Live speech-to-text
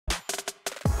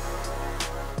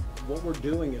what we're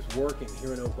doing is working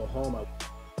here in Oklahoma.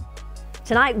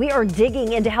 Tonight, we are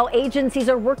digging into how agencies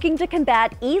are working to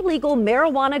combat illegal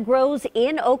marijuana grows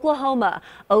in Oklahoma.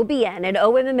 OBN and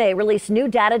OMMA released new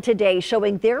data today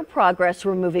showing their progress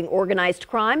removing organized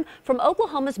crime from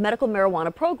Oklahoma's medical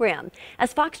marijuana program.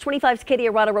 As Fox 25's Katie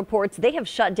Arata reports, they have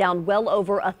shut down well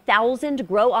over 1,000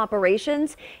 grow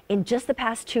operations in just the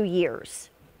past 2 years.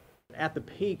 At the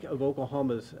peak of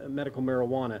Oklahoma's medical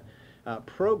marijuana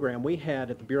program, we had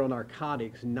at the Bureau of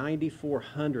Narcotics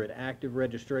 9,400 active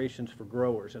registrations for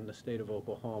growers in the state of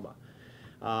Oklahoma.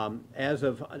 As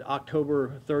of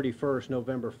October 31st,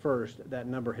 November 1st, that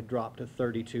number had dropped to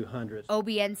 3,200.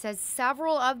 OBN says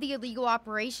several of the illegal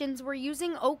operations were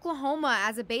using Oklahoma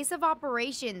as a base of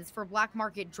operations for black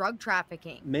market drug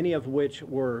trafficking. Many of which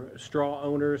were straw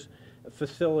owners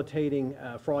facilitating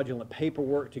fraudulent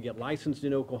paperwork to get licensed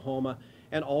in Oklahoma,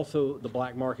 and also the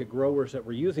black market growers that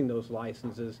were using those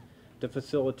licenses to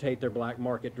facilitate their black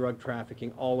market drug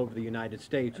trafficking all over the United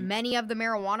States. Many of the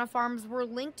marijuana farms were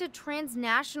linked to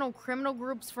transnational criminal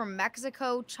groups from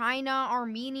Mexico, China,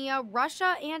 Armenia,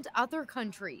 Russia, and other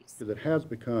countries. It has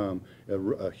become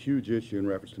a huge issue in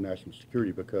reference to national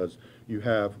security because you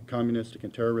have communistic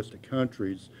and terroristic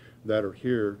countries that are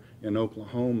here in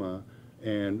Oklahoma,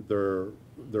 and they're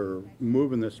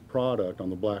moving this product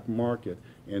on the black market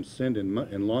and sending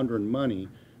and laundering money,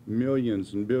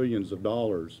 millions and billions of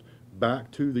dollars,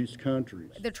 back to these countries.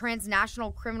 The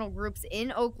transnational criminal groups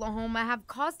in Oklahoma have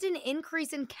caused an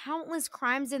increase in countless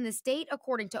crimes in the state,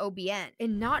 according to OBN,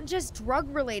 and not just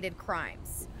drug-related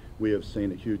crimes. We have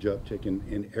seen a huge uptick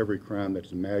in every crime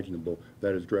that's imaginable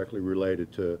that is directly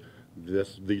related to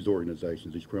these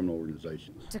organizations, these criminal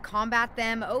organizations. To combat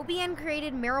them, OBN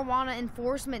created marijuana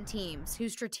enforcement teams who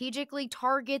strategically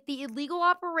target the illegal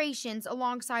operations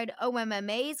alongside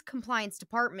OMMA's compliance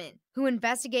department, who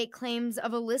investigate claims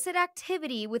of illicit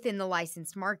activity within the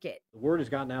licensed market. The word has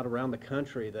gotten out around the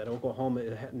country that Oklahoma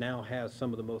now has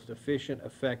some of the most efficient,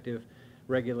 effective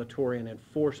regulatory and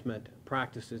enforcement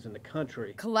practices in the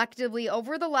country. Collectively,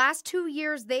 over the last 2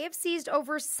 years, they have seized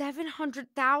over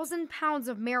 700,000 pounds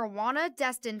of marijuana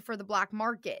destined for the black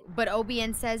market. But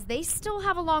OBN says they still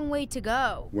have a long way to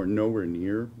go. We're nowhere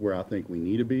near where I think we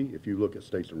need to be. If you look at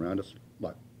states around us,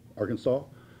 like Arkansas,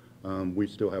 we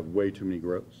still have way too many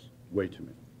grows, way too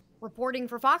many. Reporting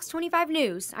for Fox 25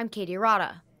 News, I'm Katie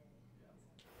Arata.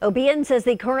 OBN says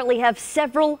they currently have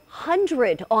several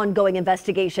hundred ongoing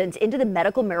investigations into the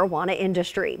medical marijuana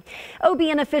industry.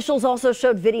 OBN officials also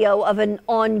showed video of an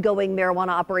ongoing marijuana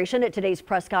operation at today's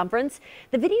press conference.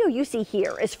 The video you see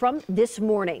here is from this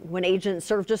morning when agents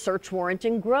served a search warrant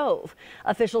in Grove.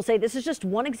 Officials say this is just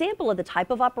one example of the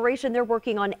type of operation they're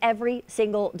working on every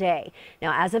single day.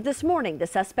 Now, as of this morning, the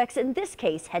suspects in this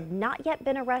case had not yet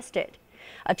been arrested.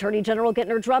 Attorney General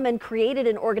Gentner Drummond created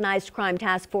an organized crime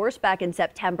task force back in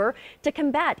September to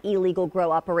combat illegal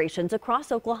grow operations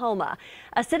across Oklahoma.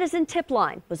 A citizen tip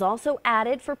line was also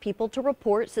added for people to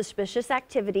report suspicious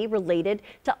activity related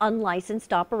to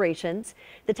unlicensed operations.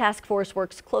 The task force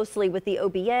works closely with the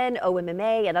OBN,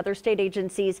 OMMA, and other state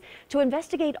agencies to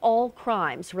investigate all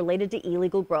crimes related to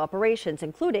illegal grow operations,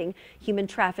 including human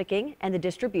trafficking and the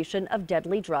distribution of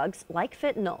deadly drugs like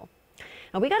fentanyl.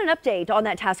 Now, we got an update on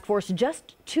that task force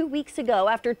just 2 weeks ago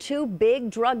after 2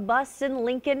 big drug busts in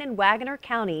Lincoln and Wagoner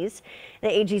counties. The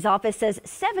AG's office says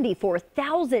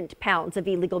 74,000 pounds of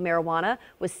illegal marijuana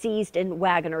was seized in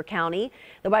Wagoner County.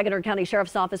 The Wagoner County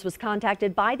Sheriff's Office was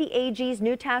contacted by the AG's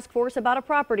new task force about a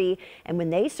property, and when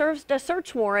they served a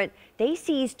search warrant, they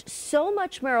seized so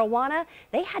much marijuana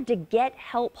they had to get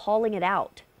help hauling it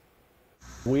out.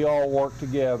 We all worked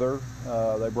together.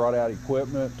 They brought out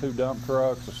equipment, 2 dump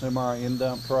trucks, a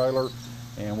semi-in-dump trailer,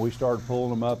 and we started pulling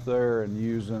them up there and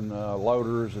using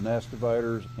loaders and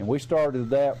excavators. And we started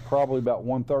that probably about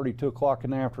 1:30, 2 o'clock in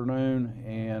the afternoon,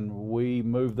 and we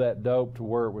moved that dope to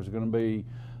where it was going to be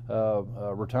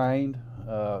retained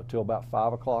till about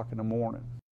 5 o'clock in the morning.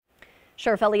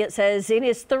 Sheriff Elliott says in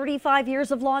his 35 years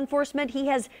of law enforcement, he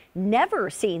has never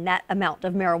seen that amount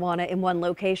of marijuana in one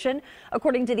location.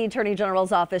 According to the Attorney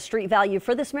General's office, street value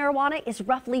for this marijuana is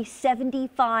roughly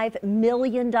 $75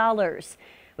 million.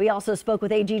 We also spoke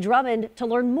with AG Drummond to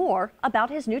learn more about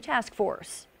his new task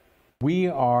force. We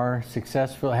have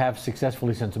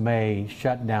successfully since May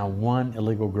shut down 1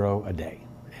 illegal grow a day,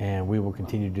 and we will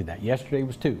continue to do that. Yesterday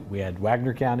was 2. We had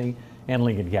Wagoner County and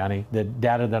Lincoln County. The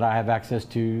data that I have access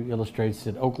to illustrates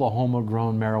that Oklahoma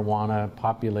grown marijuana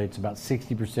populates about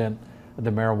 60% of the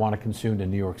marijuana consumed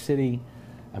in New York City,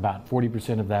 about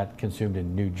 40% of that consumed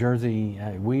in New Jersey.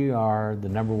 We are the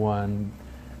 #1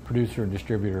 producer and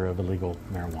distributor of illegal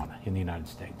marijuana in the United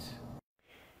States.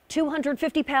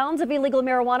 250 pounds of illegal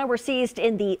marijuana were seized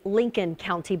in the Lincoln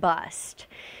County bust.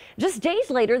 Just days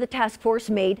later, the task force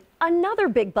made another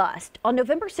big bust. On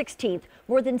November 16th,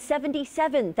 more than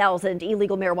 77,000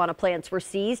 illegal marijuana plants were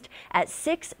seized at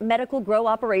 6 medical grow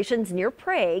operations near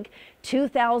Prague.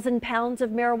 2,000 pounds of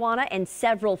marijuana and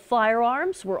several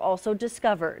firearms were also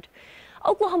discovered.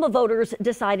 Oklahoma voters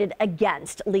decided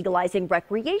against legalizing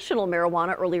recreational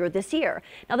marijuana earlier this year.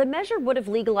 Now, the measure would have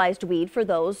legalized weed for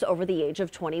those over the age of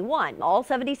 21. All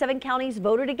 77 counties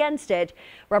voted against it.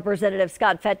 Representative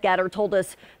Scott Fettgatter told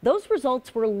us those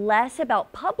results were less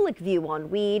about public view on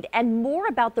weed and more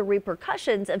about the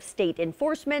repercussions of state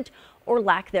enforcement or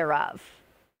lack thereof.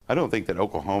 I don't think that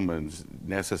Oklahomans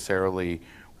necessarily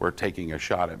were taking a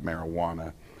shot at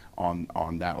marijuana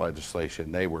on that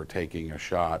legislation. They were taking a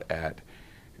shot at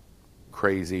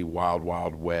crazy, wild,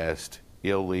 wild west,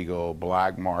 illegal,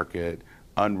 black market,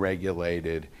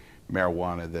 unregulated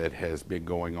marijuana that has been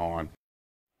going on.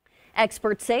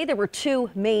 Experts say there were two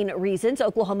main reasons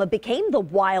Oklahoma became the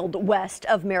wild west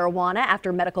of marijuana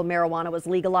after medical marijuana was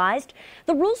legalized.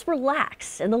 The rules were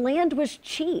lax and the land was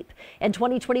cheap. In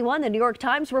 2021, the New York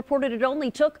Times reported it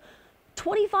only took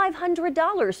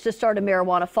 $2,500 to start a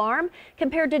marijuana farm,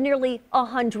 compared to nearly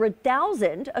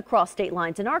 $100,000 across state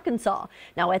lines in Arkansas.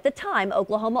 Now, at the time,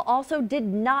 Oklahoma also did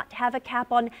not have a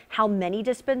cap on how many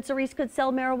dispensaries could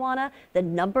sell marijuana, the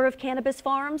number of cannabis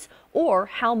farms, or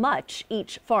how much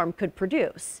each farm could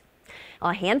produce.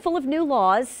 A handful of new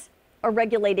laws are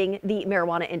regulating the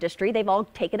marijuana industry. They've all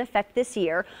taken effect this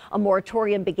year. A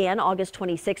moratorium began August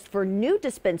 26th for new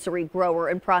dispensary grower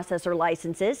and processor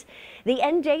licenses. The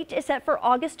end date is set for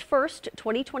August 1st,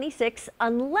 2026,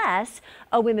 unless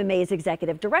OMMA's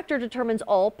executive director determines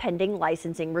all pending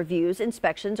licensing reviews,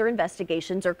 inspections, or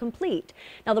investigations are complete.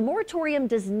 Now, the moratorium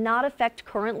does not affect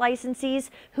current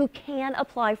licensees who can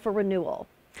apply for renewal.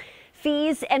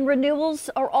 Fees and renewals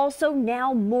are also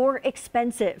now more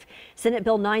expensive. Senate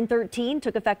Bill 913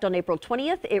 took effect on April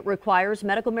 20th. It requires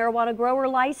medical marijuana grower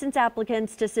license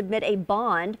applicants to submit a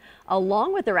bond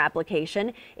along with their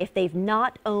application if they've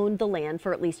not owned the land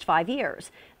for at least 5 years.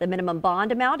 The minimum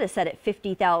bond amount is set at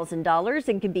 $50,000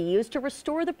 and can be used to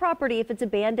restore the property if it's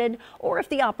abandoned or if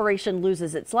the operation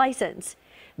loses its license.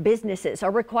 Businesses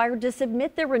are required to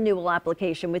submit their renewal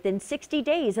application within 60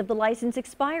 days of the license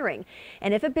expiring.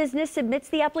 And if a business submits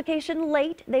the application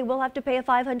late, they will have to pay a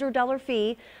 $500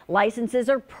 fee. Licenses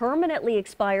are permanently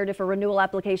expired if a renewal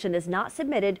application is not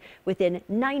submitted within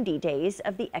 90 days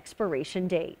of the expiration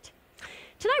date.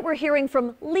 Tonight, we're hearing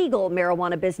from legal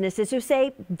marijuana businesses who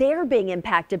say they're being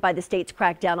impacted by the state's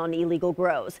crackdown on illegal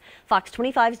grows. Fox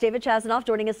 25's David Chazanoff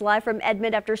joining us live from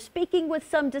Edmond after speaking with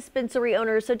some dispensary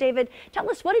owners. So, David, tell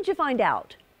us, what did you find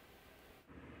out?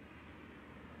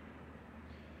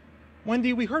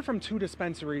 Wendy, we heard from two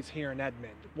dispensaries here in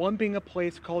Edmond, one being a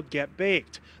place called Get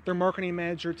Baked. Their marketing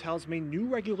manager tells me new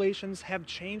regulations have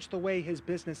changed the way his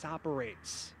business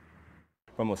operates.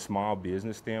 From a small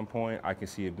business standpoint, I can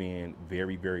see it being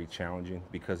very, very challenging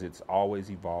because it's always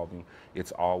evolving,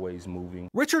 it's always moving.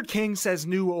 Richard King says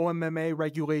new OMMA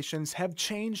regulations have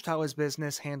changed how his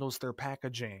business handles their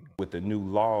packaging. With the new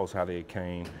laws, how they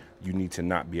came, you need to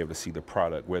not be able to see the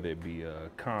product, whether it be a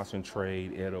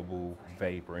concentrate, edible,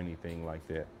 vape, or anything like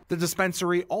that. The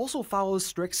dispensary also follows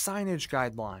strict signage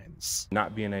guidelines.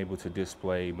 Not being able to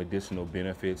display medicinal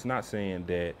benefits, not saying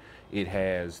that it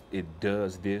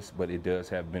does this, but it does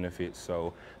have benefits.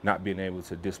 So not being able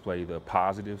to display the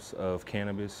positives of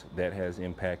cannabis, that has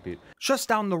impacted. Just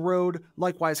down the road,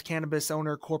 likewise cannabis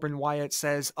owner Corbin Wyatt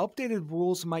says updated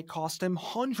rules might cost him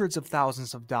hundreds of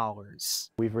thousands of dollars.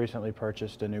 We've recently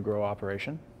purchased a new grow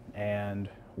operation, and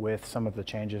with some of the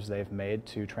changes they've made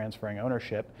to transferring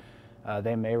ownership,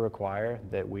 they may require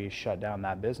that we shut down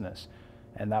that business.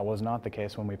 And that was not the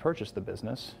case when we purchased the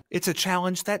business. It's a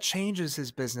challenge that changes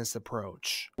his business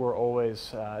approach. We're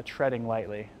always treading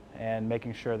lightly and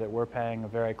making sure that we're paying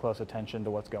very close attention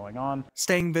to what's going on.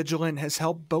 Staying vigilant has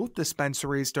helped both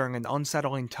dispensaries during an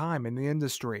unsettling time in the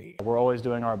industry. We're always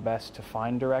doing our best to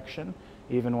find direction,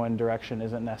 even when direction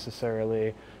isn't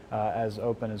necessarily as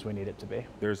open as we need it to be.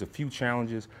 There's a few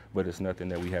challenges, but it's nothing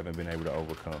that we haven't been able to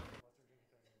overcome.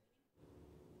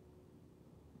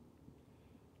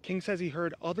 King says he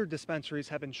heard other dispensaries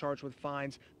have been charged with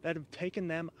fines that have taken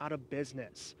them out of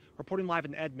business. Reporting live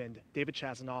in Edmond, David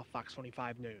Chazanoff, Fox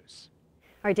 25 News.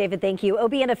 All right, David, thank you.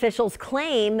 OBN officials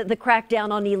claim the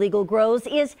crackdown on illegal grows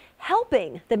is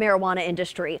helping the marijuana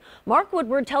industry. Mark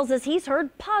Woodward tells us he's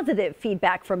heard positive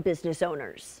feedback from business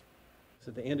owners. So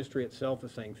the industry itself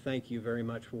is saying thank you very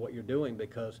much for what you're doing,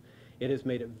 because it has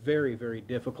made it very, very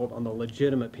difficult on the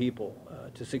legitimate people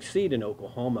to succeed in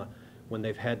Oklahoma when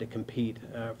they've had to compete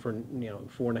for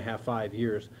 4.5, 5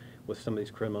 years with some of these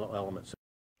criminal elements.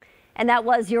 And that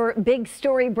was your big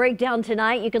story breakdown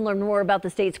tonight. You can learn more about the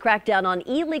state's crackdown on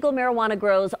illegal marijuana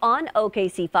grows on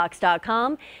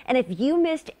OKCFox.com. And if you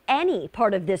missed any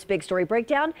part of this big story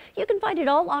breakdown, you can find it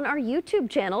all on our YouTube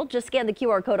channel. Just scan the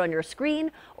QR code on your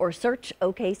screen or search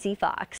OKC Fox.